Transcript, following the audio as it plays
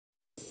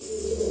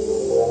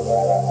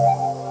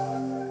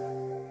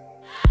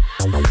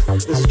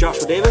This is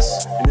Joshua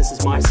Davis, and this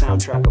is my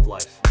soundtrack of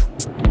life.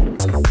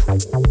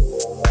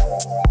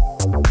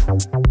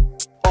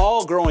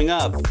 All growing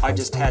up, I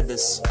just had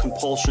this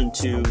compulsion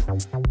to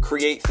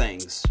create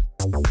things.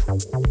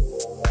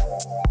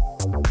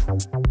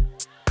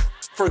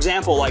 For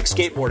example, like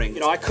skateboarding,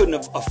 I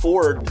couldn't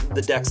afford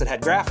the decks that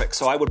had graphics,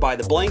 so I would buy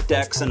the blank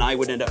decks and I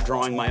would end up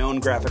drawing my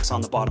own graphics on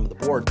the bottom of the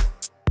board.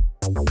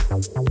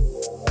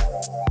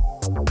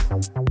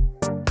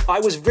 I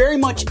was very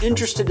much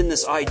interested in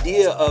this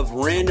idea of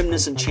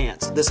randomness and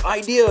chance, this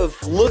idea of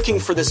looking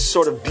for this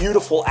sort of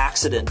beautiful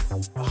accident.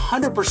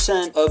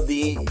 100% of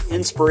the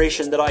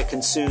inspiration that I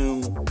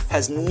consume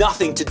has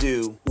nothing to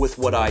do with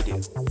what I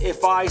do.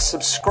 If I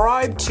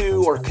subscribe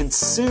to or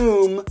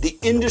consume the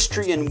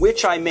industry in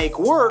which I make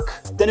work,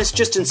 then it's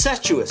just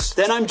incestuous.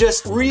 Then I'm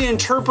just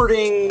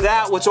reinterpreting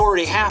what's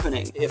already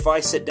happening. If I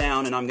sit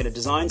down and I'm going to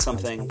design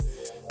something,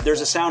 there's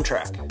a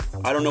soundtrack.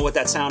 I don't know what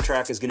that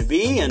soundtrack is going to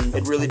be, and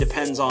it really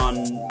depends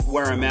on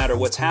where I'm at or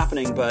what's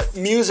happening, but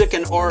music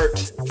and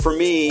art, for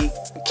me,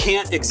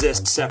 can't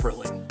exist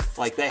separately.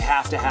 Like, they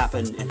have to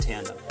happen in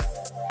tandem.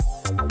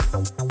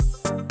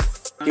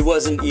 He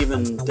wasn't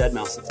even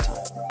deadmau5 at the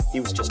time.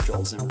 He was just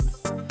Joel Zimmerman.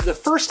 The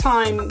first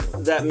time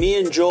that me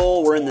and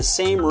Joel were in the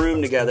same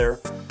room together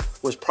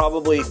was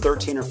probably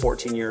 13 or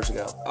 14 years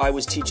ago. I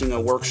was teaching a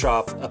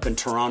workshop up in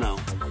Toronto,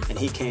 and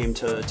he came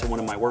to one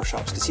of my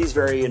workshops because he's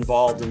very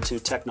involved into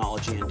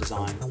technology and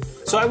design.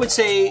 So I would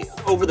say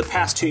over the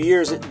past 2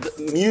 years,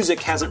 music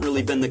hasn't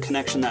really been the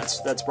connection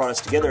that's brought us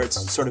together.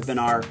 It's sort of been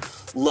our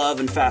love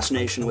and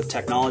fascination with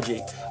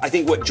technology. I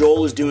think what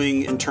Joel is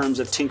doing in terms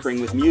of tinkering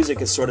with music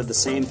is sort of the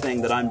same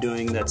thing that I'm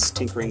doing that's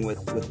tinkering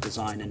with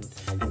design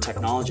and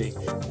technology.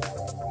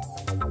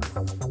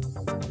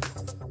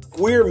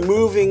 We're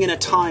moving in a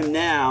time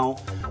now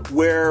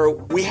where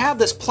we have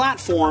this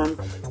platform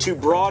to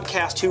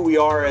broadcast who we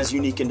are as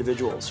unique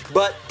individuals.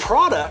 But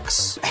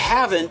products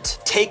haven't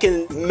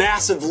taken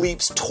massive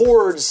leaps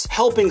towards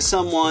helping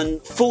someone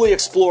fully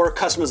explore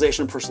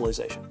customization and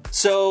personalization.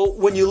 So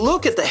when you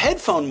look at the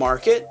headphone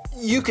market,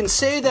 you can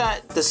say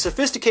that the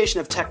sophistication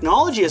of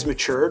technology has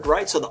matured,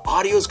 right? So the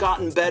audio's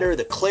gotten better,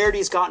 the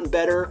clarity's gotten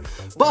better,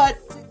 but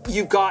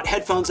you've got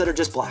headphones that are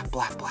just black,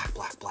 black, black,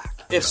 black, black.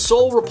 If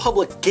Soul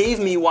Republic gave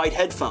me white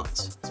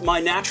headphones, my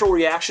natural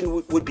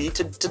reaction would be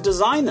to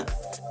design them.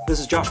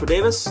 This is Joshua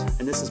Davis,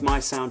 and this is my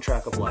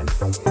soundtrack of life.